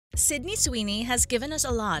Sydney Sweeney has given us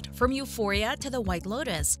a lot, from Euphoria to The White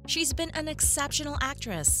Lotus. She's been an exceptional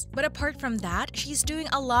actress. But apart from that, she's doing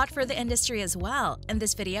a lot for the industry as well. In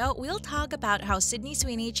this video, we'll talk about how Sydney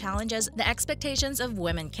Sweeney challenges the expectations of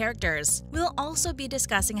women characters. We'll also be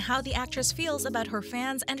discussing how the actress feels about her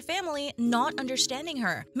fans and family not understanding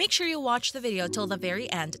her. Make sure you watch the video till the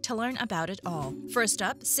very end to learn about it all. First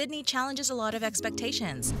up, Sydney challenges a lot of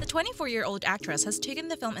expectations. The 24-year-old actress has taken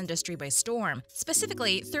the film industry by storm,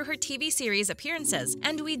 specifically through her TV series appearances,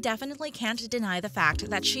 and we definitely can't deny the fact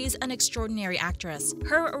that she's an extraordinary actress.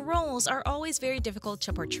 Her roles are always very difficult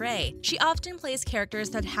to portray. She often plays characters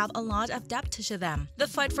that have a lot of depth to them. The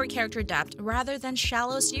fight for character depth rather than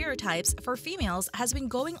shallow stereotypes for females has been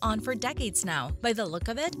going on for decades now. By the look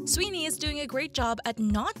of it, Sweeney is doing a great job at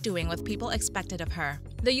not doing what people expected of her.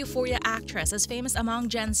 The Euphoria actress is famous among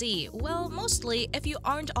Gen Z. Well, mostly, if you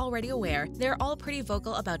aren't already aware, they're all pretty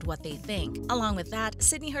vocal about what they think. Along with that,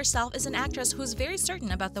 Sydney herself is an actress who's very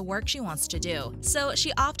certain about the work she wants to do. So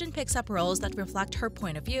she often picks up roles that reflect her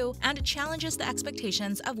point of view and challenges the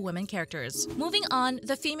expectations of women characters. Moving on,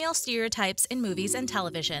 the female stereotypes in movies and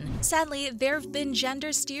television. Sadly, there have been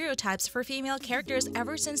gender stereotypes for female characters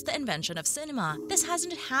ever since the invention of cinema. This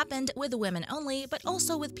hasn't happened with women only, but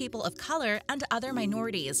also with people of color and other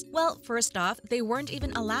minorities. Well, first off, they weren't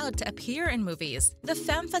even allowed to appear in movies. The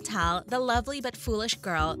femme fatale, the lovely but foolish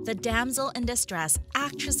girl, the damsel in distress,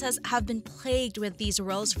 actresses have been plagued with these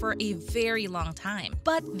roles for a very long time.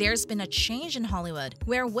 But there's been a change in Hollywood,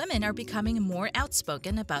 where women are becoming more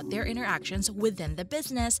outspoken about their interactions within the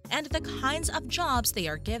business and the kinds of jobs they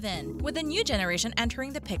are given. With the new generation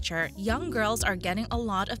entering the picture, young girls are getting a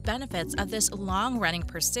lot of benefits of this long-running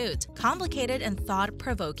pursuit, complicated and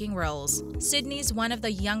thought-provoking roles. Sydney's one of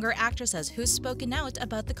the younger actresses who's spoken out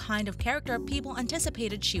about the kind of character people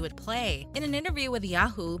anticipated she would play. In an interview with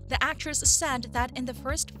Yahoo, the actress said that in the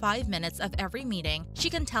first 5 minutes of every meeting, she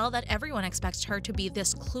can tell that everyone expects her to be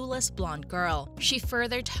this clueless blonde girl. She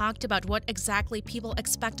further talked about what exactly people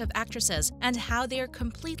expect of actresses and how they are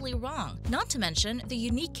completely wrong, not to mention the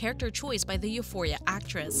unique character choice by the Euphoria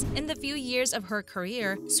actress. In the few years of her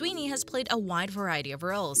career, Sweeney has played a wide variety of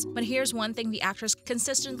roles, but here's one thing the actress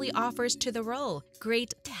consistently offers to the role: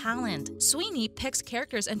 great talent. Sweeney picks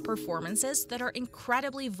characters and performances that are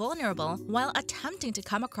incredibly vulnerable while attempting to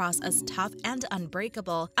come across as tough and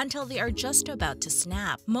unbreakable until they are just about to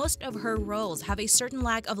snap. Most of her roles have a certain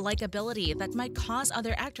lack of likability that might cause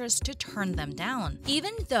other actors to turn them down.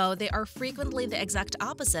 Even though they are frequently the exact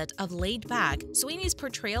opposite of laid back, Sweeney's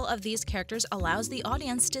portrayal of these characters allows the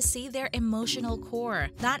audience to see their emotional core.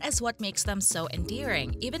 That is what makes them so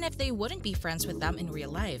endearing, even if they wouldn't be friends with them in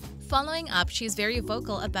real life. Following up, she's very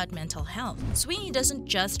vocal about mental health. Sweeney doesn't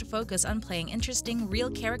just focus on playing interesting, real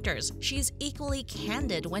characters. She's equally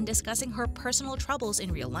candid when discussing her personal troubles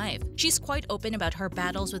in real life. She's quite open about her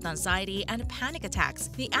battles with anxiety and panic attacks.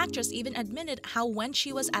 The actress even admitted how when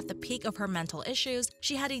she was at the peak of her mental issues,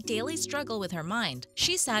 she had a daily struggle with her mind.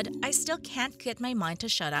 She said, "I still can't get my mind to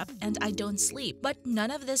shut up and I don't sleep." But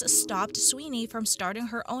none of this stopped Sweeney from starting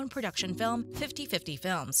her own production film, 50/50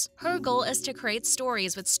 Films. Her goal is to create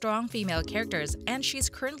stories with strong female characters, and she's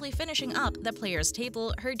currently finishing up The Player's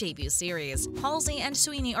Table, her debut series. Halsey and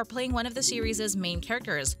Sweeney are playing one of the series' main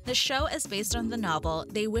characters. The show is based on the novel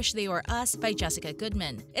They Wish They Were Us by Jessica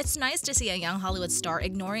Goodman. It's nice to see a young Hollywood star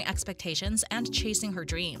ignoring expectations and chasing her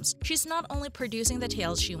dreams. She's not only producing the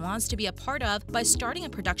tales she wants to be a part of by starting a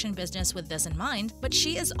production business with this in mind, but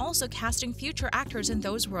she is also casting future actors in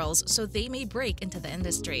those roles so they may break into the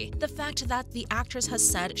industry. The fact that the actress has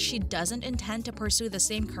said she doesn't intend to pursue the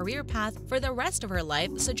same career path for the rest of her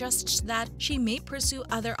life suggests that she may pursue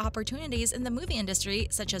other opportunities in the movie industry,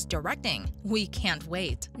 such as directing. We can't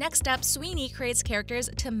wait. Next up, Sweeney creates characters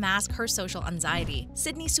to mask her social anxiety.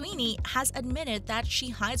 Sydney Sweeney has admitted that she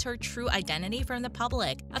hides her true identity from the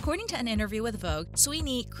public. According to an interview with Vogue,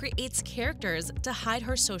 Sweeney creates characters to hide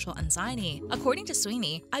her social anxiety. According to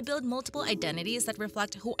Sweeney, "I build multiple identities that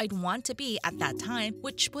reflect who I'd want to be at that time,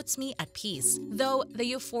 which puts me at peace." Though the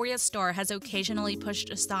Euphoria star has occasionally pushed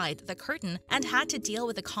aside the curtain and had to deal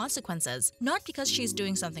with the consequences, not because she's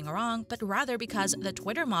doing something wrong, but rather because the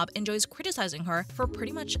Twitter mob enjoys criticizing her for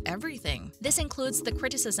pretty much everything. This includes the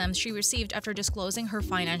criticisms she received after disclosing her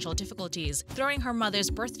financial difficulties, throwing her mother's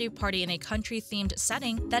birthday party in a country-themed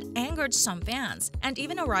setting that angered some fans, and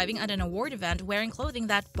even arriving at an award event wearing clothing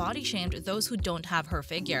that body-shamed those who don't have her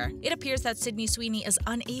figure. It appears that Sydney Sweeney is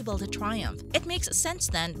unable to triumph. It makes sense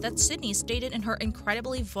then that Sydney stated in her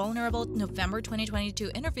incredibly vulnerable November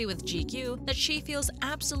 2022 interview with GQ that that she feels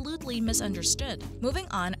absolutely misunderstood. Moving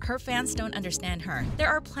on, her fans don't understand her. There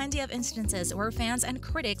are plenty of instances where fans and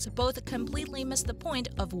critics both completely miss the point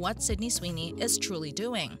of what Sydney Sweeney is truly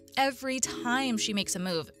doing. Every time she makes a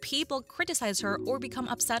move, people criticize her or become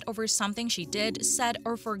upset over something she did, said,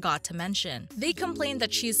 or forgot to mention. They complain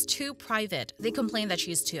that she's too private. They complain that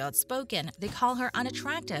she's too outspoken. They call her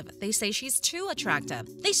unattractive. They say she's too attractive.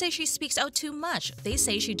 They say she speaks out too much. They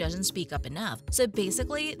say she doesn't speak up enough. So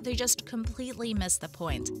basically, they just completely miss the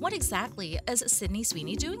point. What exactly is Sydney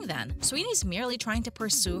Sweeney doing then? Sweeney's merely trying to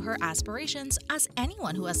pursue her aspirations, as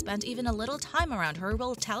anyone who has spent even a little time around her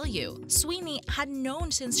will tell you. Sweeney had known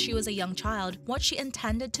since she was a young child what she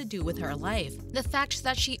intended to do with her life. The fact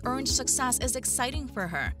that she earned success is exciting for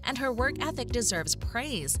her, and her work ethic deserves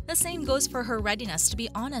praise. The same goes for her readiness to be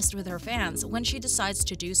honest with her fans when she decides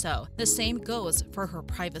to do so. The same goes for her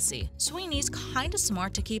privacy. Sweeney's kinda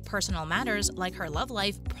smart to keep personal matters like her love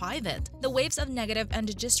life private. The waves of negative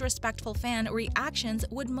and disrespectful fan reactions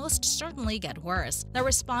would most certainly get worse. The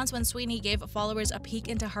response when Sweeney gave followers a peek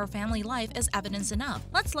into her family life is evidence enough.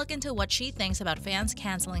 Let's look into what she thinks about fans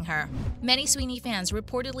canceling her. Many Sweeney fans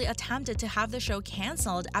reportedly attempted to have the show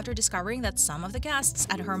cancelled after discovering that some of the guests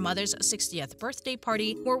at her mother's 60th birthday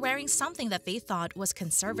party were wearing something that they thought was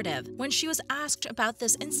conservative. When she was asked about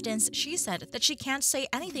this instance, she said that she can't say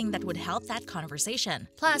anything that would help that conversation.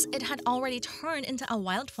 Plus, it had already turned into a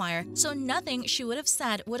wildfire, so nothing she would have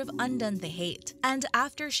said would have undone the hate. And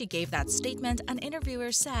after she gave that statement, an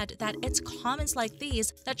interviewer said that it's comments like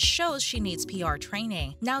these that shows she needs PR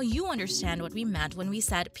training. Now you understand what we meant when we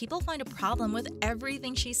said people find a problem with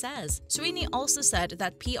everything she says. Sweeney also said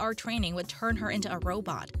that PR training would turn her into a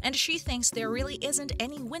robot, and she thinks there really isn't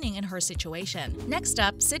any winning in her situation. Next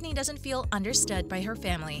up, Sydney doesn't feel understood by her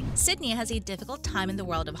family. Sydney has a difficult time in the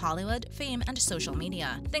world of Hollywood, fame, and social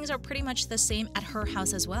media. Things are pretty much the same at her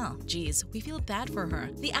house as well. Geez, we feel bad for her.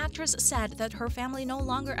 The actress said that her family no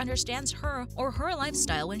longer understands her or her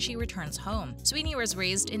lifestyle when she returns home. Sweeney was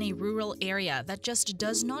raised in a rural area that just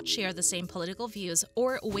does not share the same political views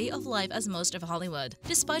or way of life as most of Hollywood.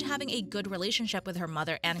 Despite having a good relationship with her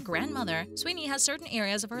mother and grandmother, Sweeney has certain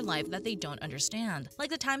areas of her life that they don't understand. Like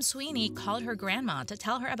the time Sweeney called her grandma to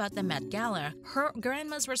tell her about the Met Gala, her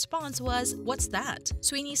grandma's response was, "What's that?"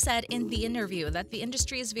 Sweeney said in the interview that the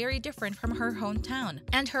industry is very different from her hometown,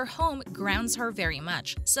 and her home grounds her very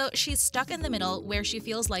much. So she's stuck in the middle where she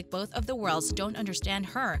feels like both of the worlds don't understand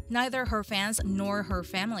her, neither her fans nor her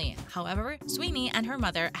family. However, Sweeney and her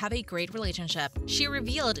mother have a great relationship. She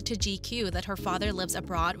revealed to GQ that her father lives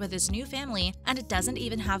abroad with his new family and doesn't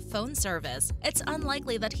even have phone service. It's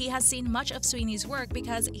unlikely that he has seen much of Sweeney's work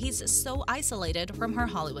because he's so isolated from her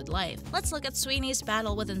Hollywood life. Let's look at Sweeney's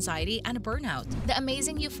battle with anxiety and burnout. The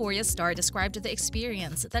amazing Euphoria star described the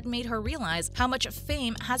experience that made her realize how much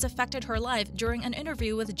fame has affected her life during an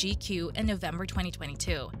interview with GQ in November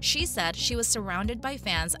 2022. She said she was surrounded by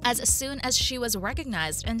fans as soon as she was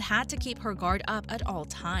recognized and had to keep her guard up at all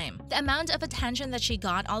time. The amount of attention that she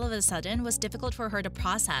got all of a sudden was difficult for her to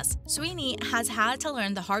process. Sweeney has had to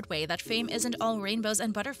learn the hard way that fame isn't all rainbows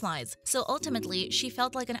and butterflies, so ultimately she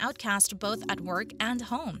felt like an outcast both at work and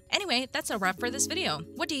home. Anyway, that's a wrap for this video.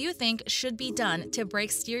 What do you think should be done to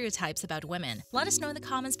break stereotypes about women? Let us know in the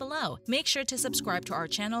comments below. Make sure to subscribe to our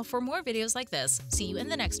channel for more videos like this. See you in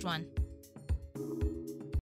the next one.